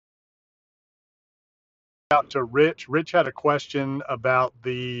Out to Rich. Rich had a question about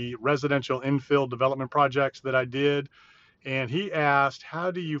the residential infill development projects that I did. And he asked,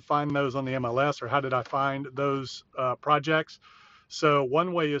 how do you find those on the MLS, or how did I find those projects? So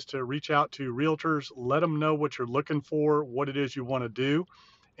one way is to reach out to realtors, let them know what you're looking for, what it is you want to do,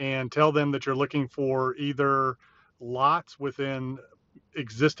 and tell them that you're looking for either lots within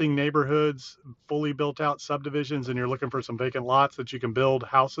existing neighborhoods, fully built out subdivisions, and you're looking for some vacant lots that you can build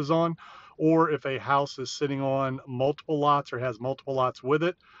houses on, or if a house is sitting on multiple lots or has multiple lots with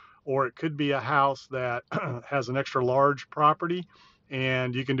it, or it could be a house that has an extra large property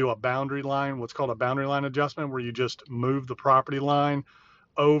and you can do a boundary line, what's called a boundary line adjustment, where you just move the property line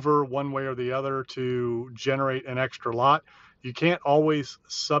over one way or the other to generate an extra lot. You can't always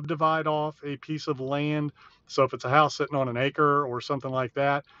subdivide off a piece of land. So if it's a house sitting on an acre or something like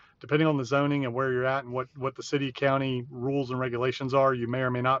that, depending on the zoning and where you're at and what the city county rules and regulations are, you may or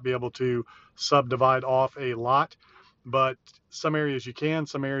may not be able to subdivide off a lot. But some areas you can,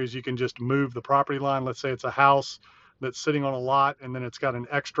 some areas you can just move the property line. Let's say it's a house that's sitting on a lot and then it's got an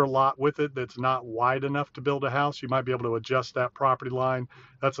extra lot with it that's not wide enough to build a house. You might be able to adjust that property line.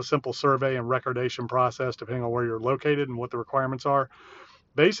 That's a simple survey and recordation process depending on where you're located and what the requirements are.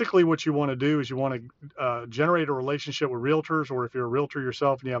 Basically, what you want to do is you want to generate a relationship with realtors, or if you're a realtor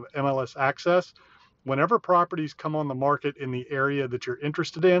yourself and you have MLS access, whenever properties come on the market in the area that you're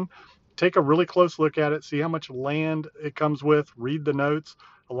interested in, take a really close look at it, see how much land it comes with, read the notes.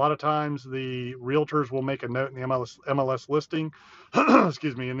 A lot of times the realtors will make a note in the MLS listing,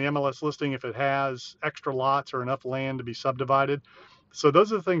 excuse me, in the MLS listing if it has extra lots or enough land to be subdivided. So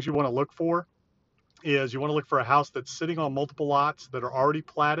those are the things you want to look for. Is you want to look for a house that's sitting on multiple lots that are already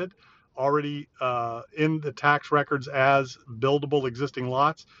platted, already in the tax records as buildable existing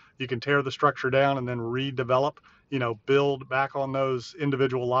lots. You can tear the structure down and then redevelop, build back on those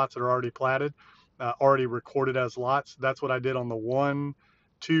individual lots that are already platted, already recorded as lots. That's what I did on the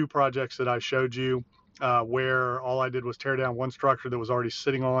two projects that I showed you, where all I did was tear down one structure that was already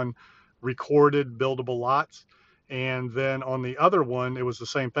sitting on recorded buildable lots. And then on the other one, it was the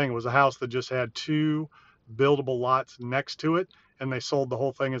same thing. It was a house that just had two buildable lots next to it, and they sold the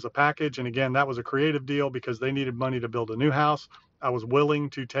whole thing as a package. And again, that was a creative deal because they needed money to build a new house. I was willing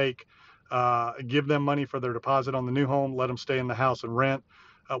to give them money for their deposit on the new home, let them stay in the house and rent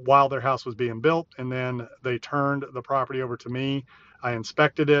while their house was being built. And then they turned the property over to me. I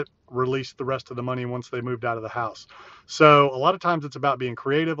inspected it, released the rest of the money once they moved out of the house. So a lot of times it's about being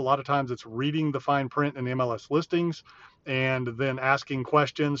creative. A lot of times it's reading the fine print in the MLS listings and then asking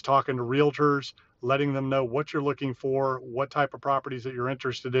questions, talking to realtors, letting them know what you're looking for, what type of properties that you're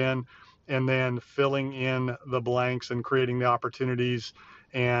interested in, and then filling in the blanks and creating the opportunities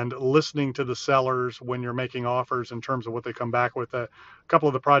and listening to the sellers when you're making offers in terms of what they come back with. A couple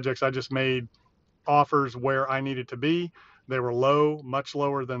of the projects I just made offers where I needed to be. They were low, much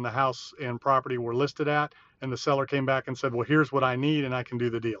lower than the house and property were listed at. And the seller came back and said, well, here's what I need and I can do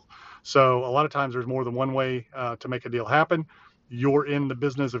the deal. So a lot of times there's more than one way to make a deal happen. You're in the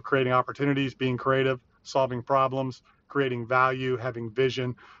business of creating opportunities, being creative, solving problems, creating value, having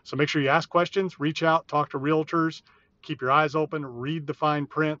vision. So make sure you ask questions, reach out, talk to realtors, keep your eyes open, read the fine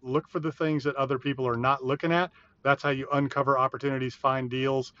print, look for the things that other people are not looking at. That's how you uncover opportunities, find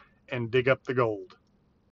deals, and dig up the gold.